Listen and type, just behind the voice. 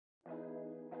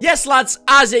Yes, lads,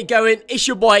 how's it going? It's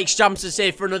your boy Xjamsters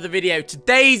here for another video.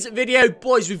 Today's video,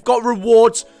 boys, we've got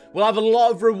rewards. We'll have a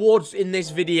lot of rewards in this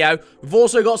video. We've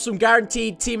also got some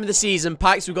guaranteed Team of the Season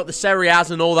packs. We've got the Serie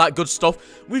and all that good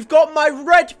stuff. We've got my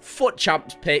Red Foot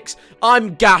Champs picks.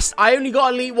 I'm gassed. I only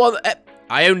got Elite 1.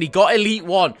 I only got Elite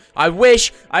 1. I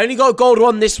wish. I only got Gold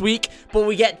 1 this week, but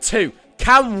we get 2.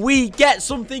 Can we get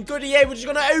something good here? We're just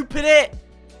going to open it.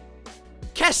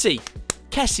 Kessie.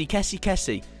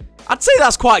 I'd say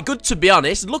that's quite good, to be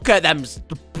honest. Look at them.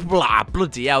 Blah,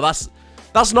 bloody hell. That's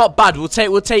not bad. We'll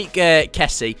take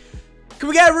Kessie. Can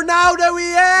we get Ronaldo?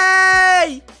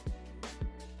 Yay!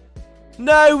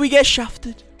 No, we get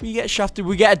shafted. We get a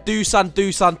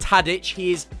Dusan Tadic.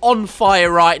 He is on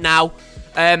fire right now.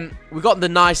 We got the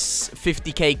nice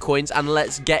 50k coins, and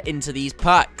let's get into these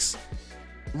packs.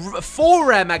 4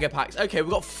 rare mega packs. Okay,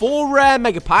 we've got 4 rare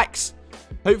mega packs.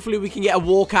 Hopefully we can get a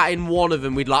walkout in one of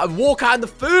them. We'd like a walkout in the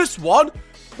first one.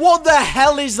 What the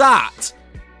hell is that? Is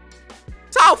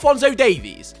that Alphonso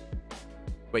Davies?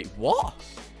 Wait, what?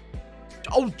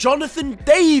 Oh, Jonathan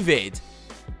David.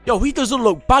 Yo, he doesn't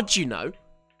look bad, you know.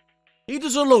 He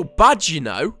doesn't look bad, you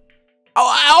know.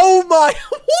 Oh my,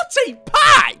 what a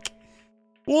pack.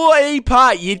 What a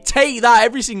pack. You take that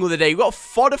every single day. We've got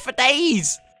fodder for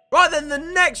days. Right then, the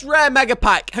next rare mega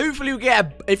pack. Hopefully we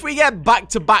get if we get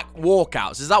back-to-back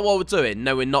walkouts. Is that what we're doing?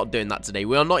 No, we're not doing that today.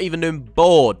 We are not even doing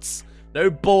boards. No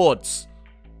boards.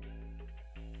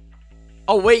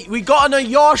 Oh wait, we got an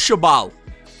Ayashabal.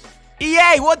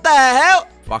 EA, what the hell?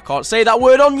 I can't say that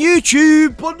word on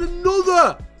YouTube. But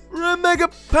another rare mega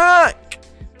pack.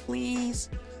 Please.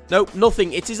 Nope,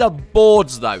 nothing. It is a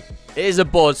boards though. It is a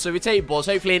board, so we take boards.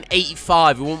 Hopefully an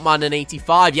 85. We won't mind an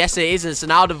 85. Yes, it is. It's an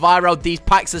Alderweireld. These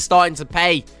packs are starting to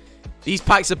pay. These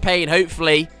packs are paying.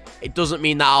 Hopefully, it doesn't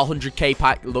mean that our 100k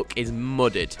pack look is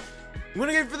mudded. I'm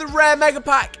going to go for the rare mega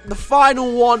pack. The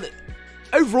final one.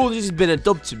 Overall, this has been a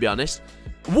dub, to be honest.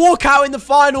 Walkout in the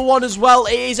final one as well.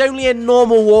 It is only a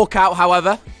normal walkout,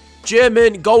 however.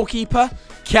 German goalkeeper.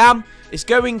 Cam. It's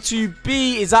going to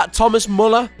be... Is that Thomas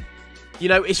Muller? You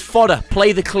know, it's fodder.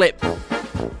 Play the clip.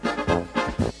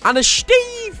 And a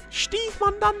Steve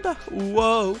Mandanda.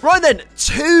 Whoa. Right then,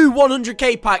 2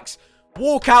 100k packs.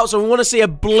 Walkouts, and we want to see a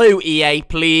blue EA,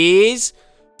 please.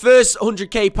 First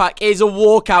 100k pack is a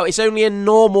walkout. It's only a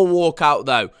normal walkout,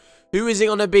 though. Who is it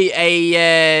going to be?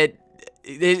 Is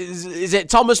it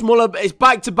Thomas Muller? It's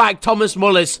back-to-back Thomas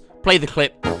Mullers. Play the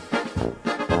clip.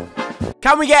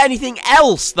 Can we get anything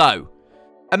else, though?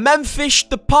 A Memphis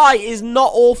Depay is not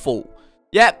awful.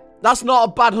 Yep. That's not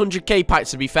a bad 100k pack,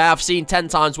 to be fair. I've seen 10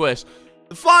 times worse.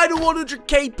 The final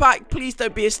 100k pack. Please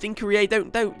don't be a stinker, EA.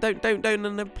 Don't, no,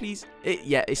 please.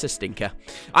 Yeah, it's a stinker.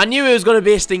 I knew it was going to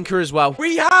be a stinker as well.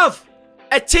 We have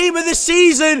a Team of the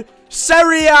Season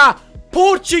Serie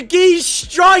Portuguese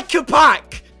striker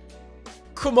pack.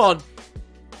 Come on.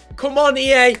 Come on,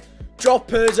 EA.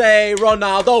 Droppers,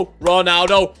 Ronaldo.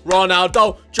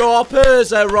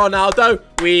 Droppers, Ronaldo.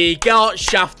 We got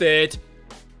shafted.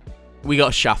 We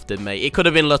got shafted, mate. It could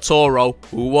have been Latoro.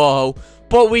 Whoa.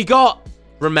 But we got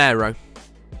Romero.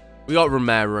 Boys,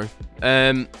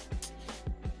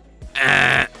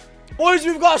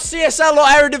 we've got a CSL or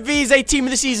Eredivisie Team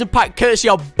of the Season pack courtesy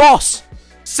of Boss.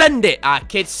 Send it,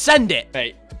 kids. Send it.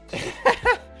 Hey.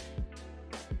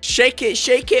 Shake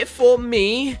it for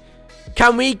me.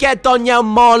 Can we get Daniel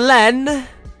Marlen?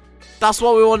 That's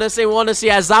what we want to see. We want to see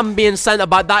a Zambian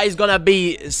centre-back. That is going to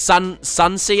be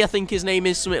Sansi, I think his name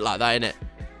is. Something like that, innit?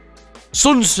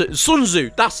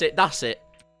 Sunzu. That's it.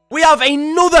 We have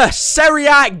another Serie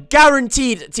A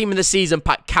guaranteed Team of the Season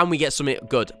pack. Can we get something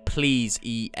good? Please,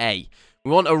 EA.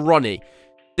 We want a Ronnie.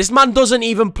 This man doesn't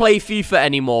even play FIFA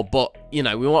anymore, but, you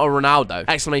know, we want a Ronaldo.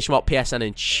 Exclamation mark PSN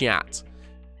in chat.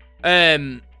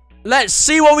 Let's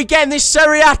see what we get in this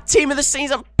Serie A Team of the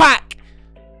Season pack.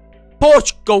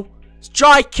 Portugal.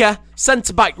 Striker,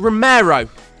 centre-back, Romero.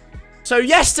 So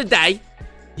yesterday,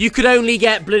 you could only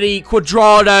get bloody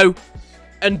Cuadrado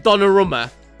and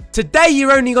Donnarumma. Today,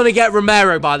 you're only going to get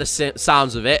Romero by the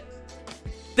sounds of it.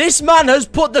 This man has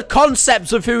put the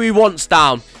concepts of who he wants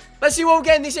down. Let's see what we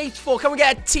get in this 84. Can we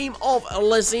get a Team of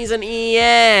the Season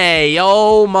EA?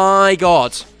 Oh my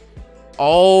god.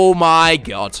 Oh my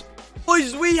god.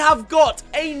 Boys, we have got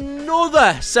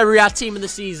another Serie A Team of the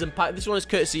Season pack. This one is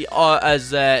courtesy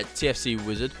as TFC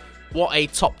Wizard. What a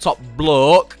top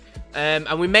bloke. And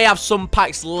we may have some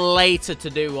packs later to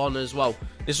do on as well.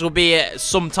 This will be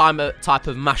some type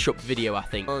of mashup video, I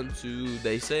think. 1, 2,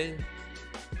 they say.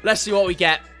 Let's see what we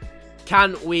get.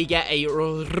 Can we get a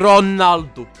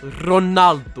Ronaldo?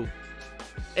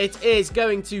 It is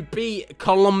going to be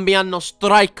Colombiano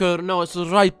striker. No, it's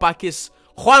right back. It's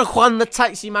Juan the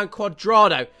Taxi Man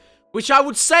Cuadrado, which I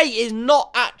would say is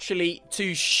not actually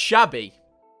too shabby.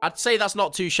 I'd say that's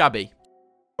not too shabby.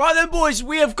 Right then, boys,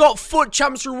 we have got Foot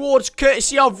Champs rewards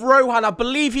courtesy of Rohan. I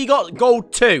believe he got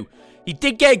gold 2. He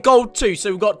did get gold 2,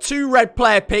 so we've got 2 red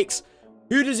player picks.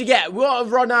 Who does he get? We got a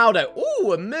Ronaldo.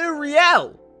 Ooh, a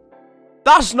Muriel.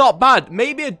 That's not bad.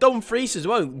 Maybe a Dumfries as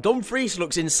well. Dumfries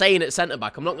looks insane at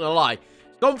centre-back, I'm not going to lie.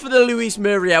 Gone for the Luis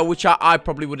Muriel, which I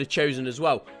probably would have chosen as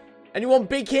well. Anyone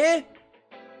big here?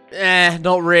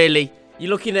 Not really. You're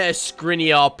looking at a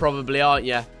Skriniar probably, aren't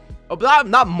you? Oh,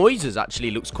 but that Moises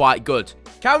actually looks quite good.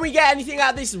 Can we get anything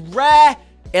out of this rare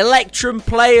Electrum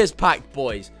Players Pack,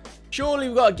 boys? Surely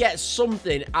we've got to get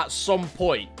something at some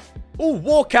point. Oh,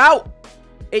 walk out.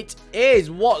 It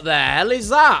is. What the hell is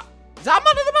that? Is that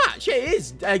man of the match? Yeah, it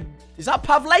is. Is that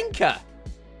Pavlenka?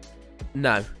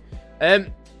 No. I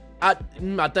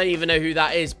don't even know who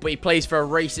that is, but he plays for a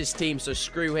racist team, so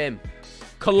screw him.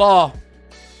 Kalar.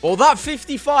 Well, that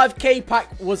 55k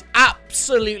pack was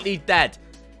absolutely dead.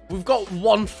 We've got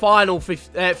one final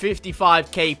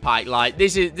 55k pack. Like,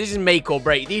 this is make or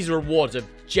break. These rewards have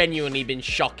genuinely been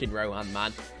shocking, Rohan,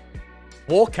 man.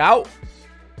 Walk out.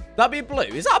 That'd be a blue.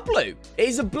 Is that a blue? It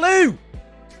is a blue.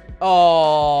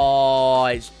 Oh,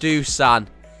 it's Dusan.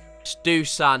 It's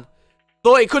Dusan.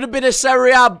 Thought it could have been a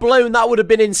Serie A blue, and that would have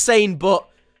been insane, but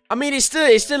I mean, it's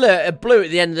still a blue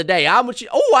at the end of the day. How much?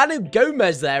 Oh, I know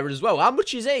Gomez there as well. How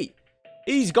much is he?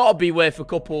 He's got to be worth a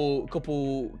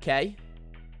couple K.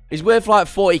 He's worth like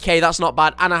 40k. That's not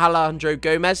bad. And Alejandro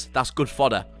Gomez. That's good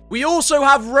fodder. We also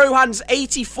have Rohan's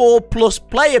 84 plus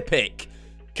player pick.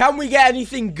 Can we get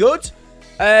anything good?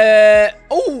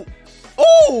 Oh,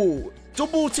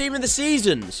 double team in the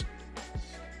seasons.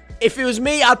 If it was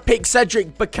me, I'd pick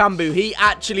Cedric Bakambu. He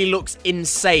actually looks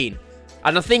insane.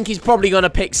 And I think he's probably going to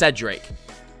pick Cedric.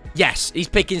 Yes, he's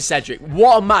picking Cedric.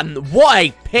 What a man. What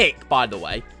a pick, by the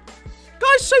way.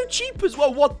 Guy's so cheap as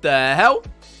well. What the hell?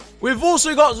 We've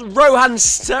also got Rohan's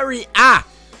Serie A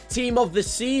Team of the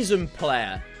Season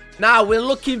player. Now, we're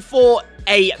looking for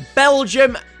a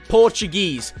Belgium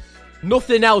Portuguese.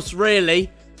 Nothing else, really.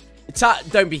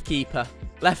 Don't be keeper.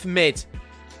 Left mid.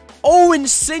 Oh,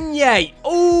 Insigne.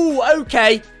 Oh,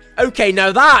 okay. Okay,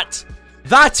 now that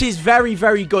is very,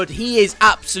 very good. He is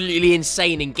absolutely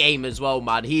insane in game as well,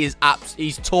 man. He's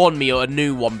torn me a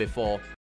new one before.